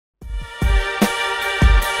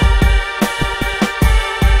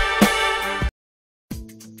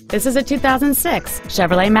This is a 2006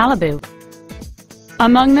 Chevrolet Malibu.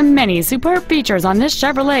 Among the many superb features on this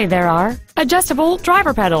Chevrolet there are adjustable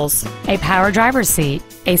driver pedals, a power driver's seat,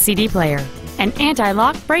 a CD player, an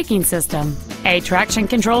anti-lock braking system, a traction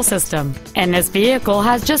control system, and this vehicle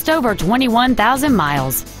has just over 21,000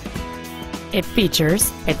 miles. It features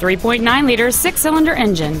a 3.9-liter six-cylinder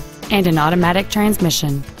engine and an automatic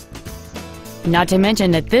transmission. Not to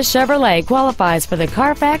mention that this Chevrolet qualifies for the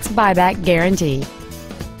Carfax buyback guarantee.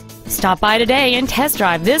 Stop by today and test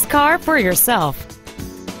drive this car for yourself.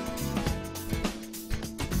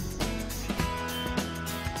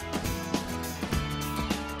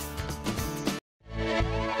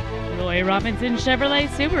 Roy Robinson Chevrolet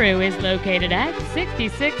Subaru is located at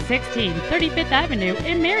 6616 35th Avenue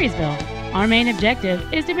in Marysville. Our main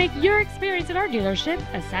objective is to make your experience at our dealership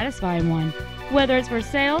a satisfying one, whether it's for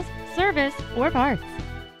sales, service, or parts.